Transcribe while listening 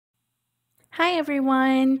Hi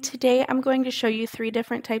everyone! Today I'm going to show you 3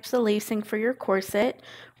 different types of lacing for your corset.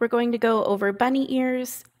 We're going to go over bunny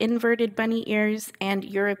ears, inverted bunny ears, and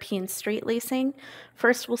European straight lacing.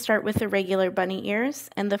 First we'll start with the regular bunny ears,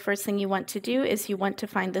 and the first thing you want to do is you want to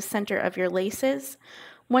find the center of your laces.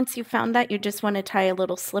 Once you've found that, you just want to tie a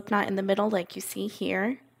little slip knot in the middle like you see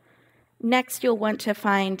here. Next, you'll want to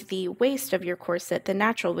find the waist of your corset, the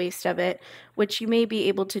natural waist of it, which you may be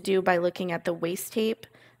able to do by looking at the waist tape.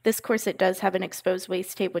 This corset does have an exposed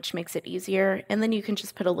waist tape, which makes it easier, and then you can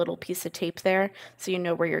just put a little piece of tape there so you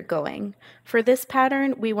know where you're going. For this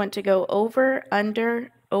pattern, we want to go over, under,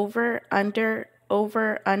 over, under,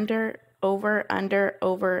 over, under, over, under,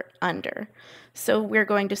 over, under. So we're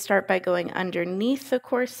going to start by going underneath the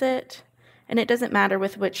corset, and it doesn't matter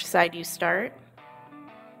with which side you start.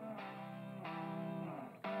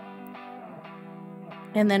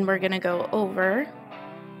 And then we're going to go over,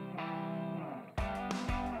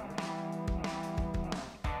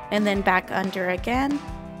 and then back under again,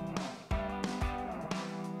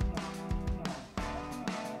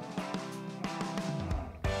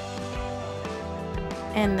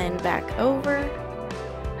 and then back over,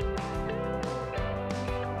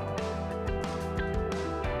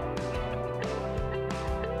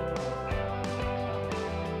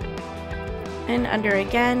 and under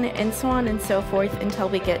again, and so on and so forth until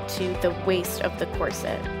we get to the waist of the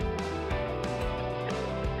corset.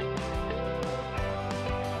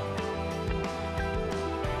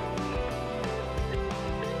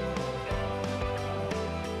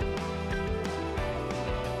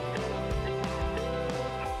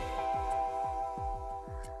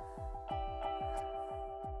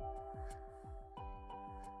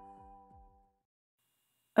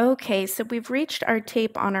 Okay, so we've reached our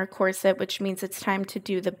tape on our corset, which means it's time to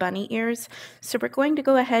do the bunny ears. So we're going to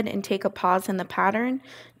go ahead and take a pause in the pattern.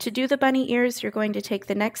 To do the bunny ears, you're going to take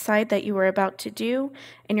the next side that you were about to do,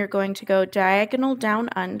 and you're going to go diagonal down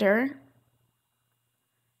under,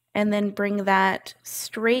 and then bring that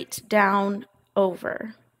straight down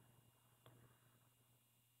over.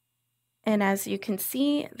 And as you can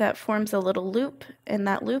see, that forms a little loop, and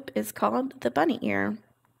that loop is called the bunny ear.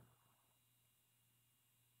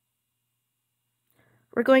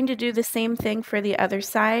 We're going to do the same thing for the other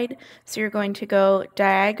side. So you're going to go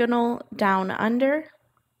diagonal down under,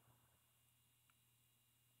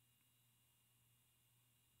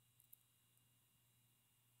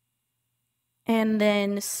 and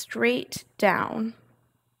then straight down.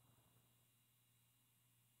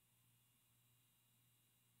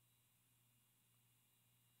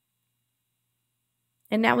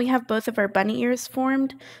 And now we have both of our bunny ears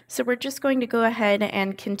formed, so we're just going to go ahead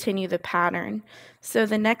and continue the pattern. So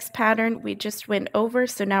the next pattern we just went over,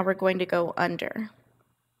 so now we're going to go under.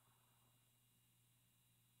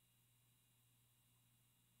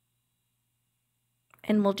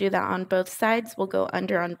 And we'll do that on both sides. We'll go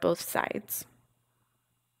under on both sides.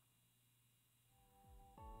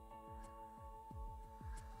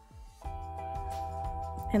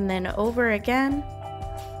 And then over again.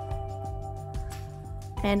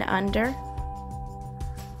 And under,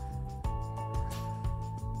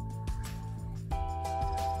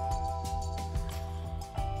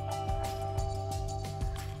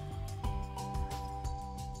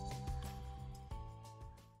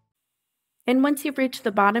 and once you've reached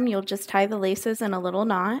the bottom, you'll just tie the laces in a little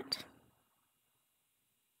knot.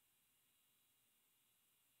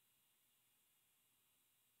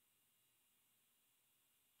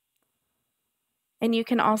 And you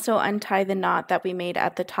can also untie the knot that we made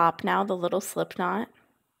at the top now, the little slip knot.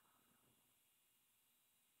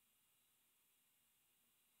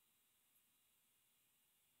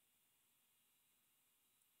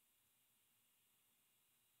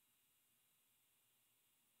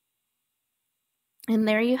 And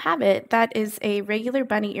there you have it. That is a regular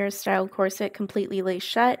bunny ear style corset completely laced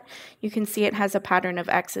shut. You can see it has a pattern of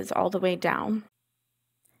X's all the way down.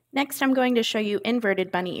 Next, I'm going to show you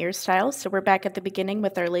inverted bunny ear style. So we're back at the beginning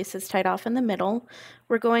with our laces tied off in the middle.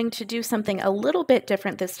 We're going to do something a little bit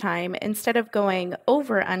different this time. Instead of going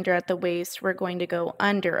over under at the waist, we're going to go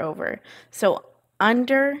under over. So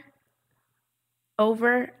under,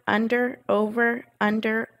 over, under, over,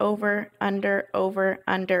 under, over, under, over,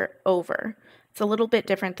 under, over. It's a little bit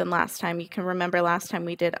different than last time. You can remember last time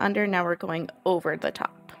we did under, now we're going over the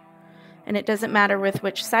top. And it doesn't matter with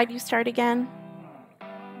which side you start again.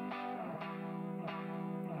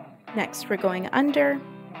 Next, we're going under,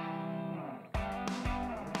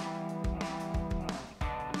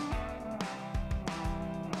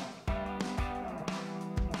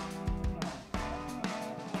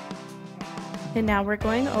 and now we're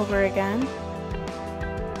going over again,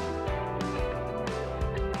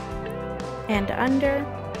 and under,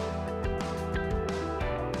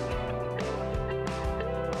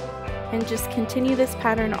 and just continue this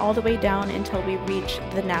pattern all the way down until we reach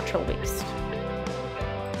the natural waist.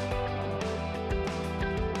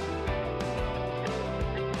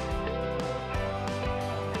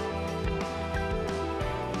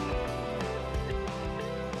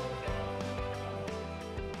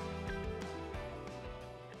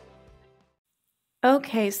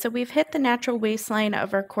 Okay, so we've hit the natural waistline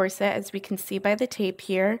of our corset, as we can see by the tape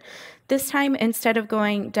here. This time, instead of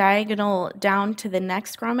going diagonal down to the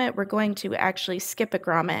next grommet, we're going to actually skip a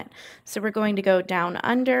grommet. So we're going to go down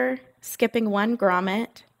under, skipping one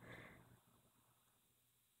grommet,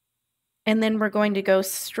 and then we're going to go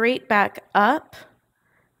straight back up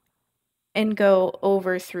and go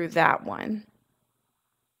over through that one.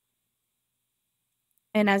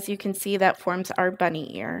 And as you can see, that forms our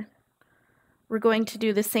bunny ear. We're going to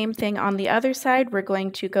do the same thing on the other side. We're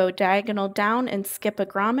going to go diagonal down and skip a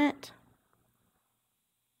grommet.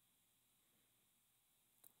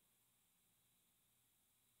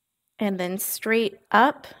 And then straight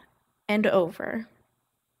up and over.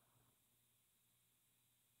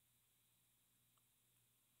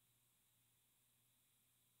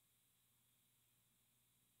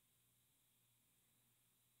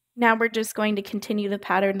 Now we're just going to continue the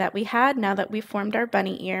pattern that we had now that we formed our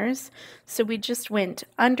bunny ears. So we just went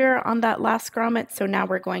under on that last grommet, so now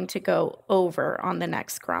we're going to go over on the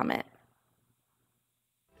next grommet.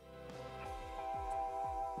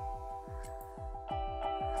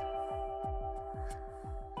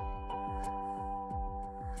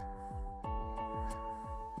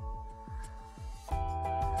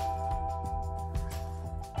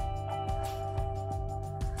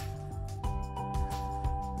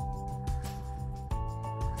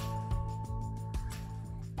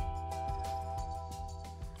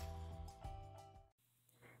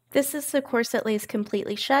 This is the corset lace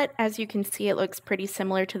completely shut. As you can see, it looks pretty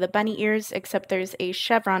similar to the bunny ears, except there's a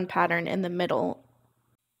chevron pattern in the middle.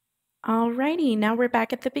 Alrighty, now we're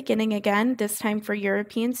back at the beginning again, this time for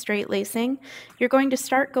European straight lacing. You're going to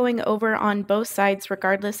start going over on both sides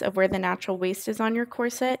regardless of where the natural waist is on your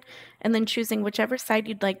corset, and then choosing whichever side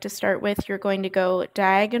you'd like to start with. You're going to go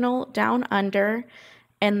diagonal down under,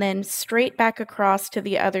 and then straight back across to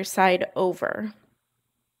the other side over.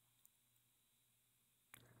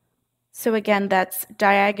 So again, that's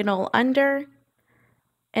diagonal under,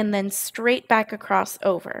 and then straight back across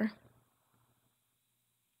over.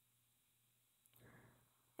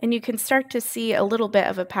 And you can start to see a little bit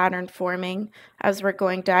of a pattern forming as we're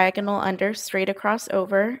going diagonal under, straight across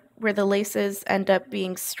over, where the laces end up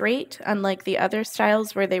being straight, unlike the other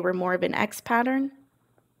styles where they were more of an X pattern.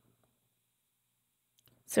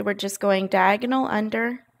 So we're just going diagonal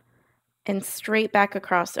under and straight back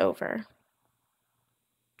across over.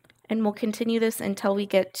 And we'll continue this until we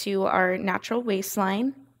get to our natural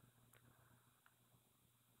waistline.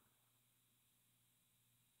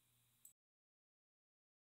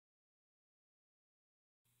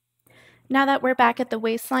 Now that we're back at the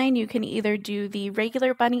waistline, you can either do the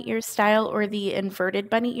regular bunny ear style or the inverted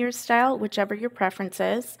bunny ear style, whichever your preference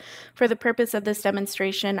is. For the purpose of this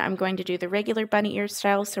demonstration, I'm going to do the regular bunny ear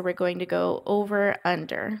style, so we're going to go over,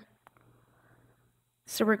 under.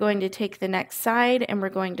 So we're going to take the next side and we're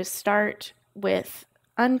going to start with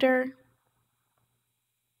under,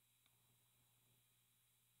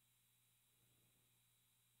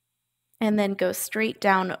 and then go straight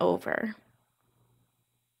down over.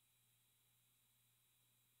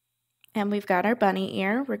 And we've got our bunny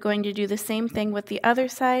ear. We're going to do the same thing with the other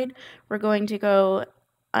side. We're going to go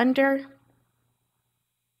under,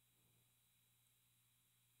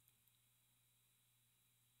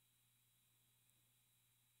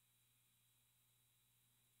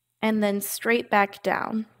 and then straight back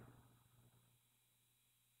down.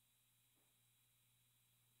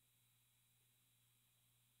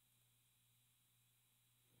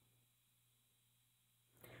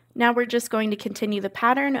 Now we're just going to continue the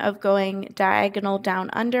pattern of going diagonal down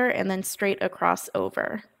under and then straight across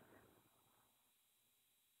over.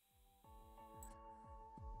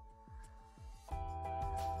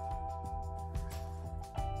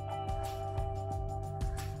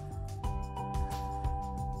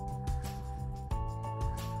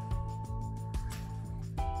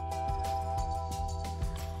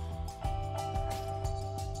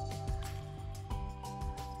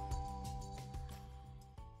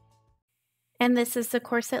 And this is the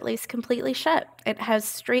corset lace completely shut. It has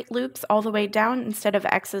straight loops all the way down instead of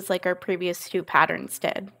X's like our previous two patterns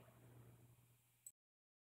did.